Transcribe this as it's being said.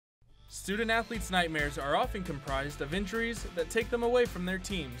Student-athletes' nightmares are often comprised of injuries that take them away from their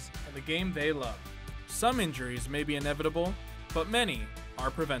teams and the game they love. Some injuries may be inevitable, but many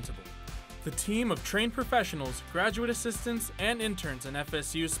are preventable. The team of trained professionals, graduate assistants, and interns in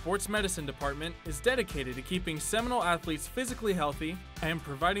FSU's Sports Medicine Department is dedicated to keeping Seminole athletes physically healthy and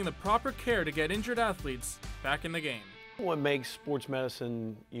providing the proper care to get injured athletes back in the game. What makes sports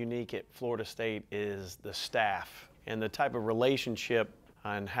medicine unique at Florida State is the staff and the type of relationship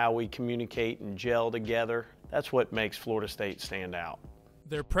and how we communicate and gel together. That's what makes Florida State stand out.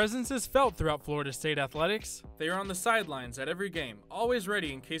 Their presence is felt throughout Florida State athletics. They are on the sidelines at every game, always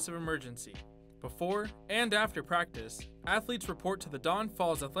ready in case of emergency. Before and after practice, athletes report to the Don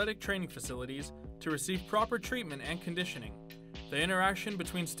Falls athletic training facilities to receive proper treatment and conditioning. The interaction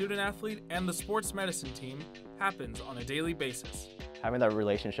between student-athlete and the sports medicine team happens on a daily basis. Having that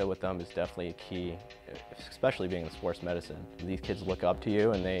relationship with them is definitely key, especially being in sports medicine. These kids look up to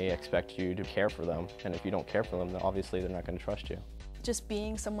you and they expect you to care for them. And if you don't care for them, then obviously they're not going to trust you. Just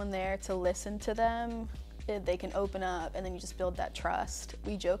being someone there to listen to them, they can open up and then you just build that trust.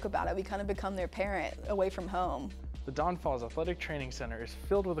 We joke about it, we kind of become their parent away from home. The Don Falls Athletic Training Center is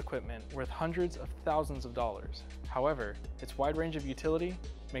filled with equipment worth hundreds of thousands of dollars. However, its wide range of utility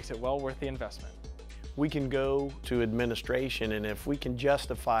makes it well worth the investment. We can go to administration, and if we can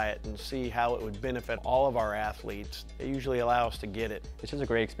justify it and see how it would benefit all of our athletes, they usually allow us to get it. It's just a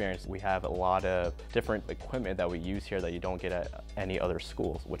great experience. We have a lot of different equipment that we use here that you don't get at any other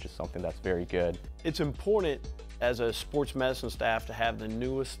schools, which is something that's very good. It's important as a sports medicine staff to have the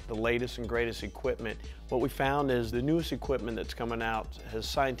newest, the latest and greatest equipment. What we found is the newest equipment that's coming out has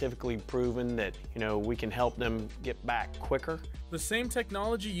scientifically proven that, we can help them get back quicker. The same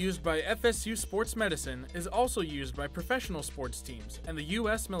technology used by FSU Sports Medicine is also used by professional sports teams and the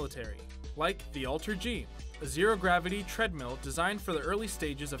U.S. military, like the Alter G, a zero-gravity treadmill designed for the early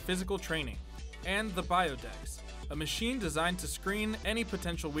stages of physical training, and the Biodex, a machine designed to screen any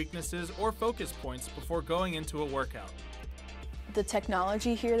potential weaknesses or focus points before going into a workout. The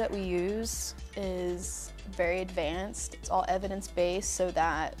technology here that we use is very advanced. It's all evidence-based so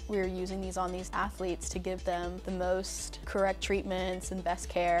that we're using these on these athletes to give them the most correct treatments and best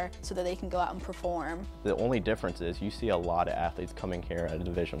care so that they can go out and perform. The only difference is you see a lot of athletes coming here at a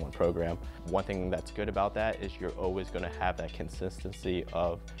Division I program. One thing that's good about that is you're always going to have that consistency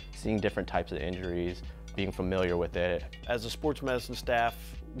of seeing different types of injuries, being familiar with it. As a sports medicine staff,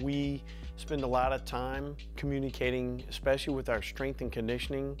 we spend a lot of time communicating, especially with our strength and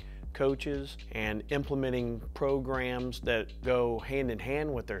conditioning coaches, and implementing programs that go hand in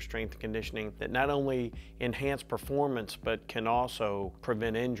hand with their strength and conditioning that not only enhance performance but can also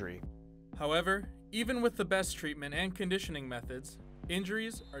prevent injury. However, even with the best treatment and conditioning methods,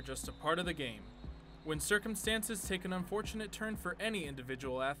 injuries are just a part of the game. When circumstances take an unfortunate turn for any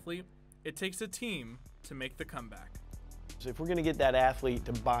individual athlete, it takes a team to make the comeback. So if we're going to get that athlete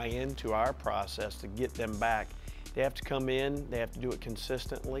to buy into our process to get them back, they have to come in, they have to do it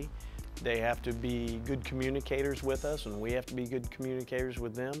consistently, they have to be good communicators with us, and we have to be good communicators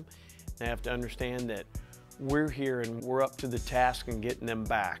with them. They have to understand that we're here and we're up to the task in getting them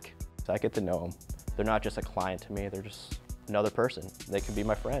back. So I get to know them. They're not just a client to me, they're just another person. They could be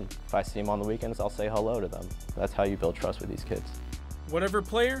my friend. If I see them on the weekends, I'll say hello to them. That's how you build trust with these kids. Whatever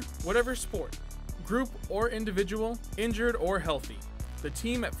player, whatever sport, group or individual, injured or healthy, the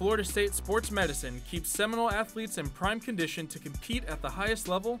team at Florida State Sports Medicine keeps Seminole athletes in prime condition to compete at the highest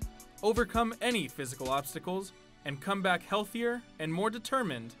level, overcome any physical obstacles, and come back healthier and more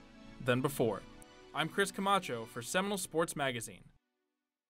determined than before. I'm Camacho for Seminole Sports Magazine.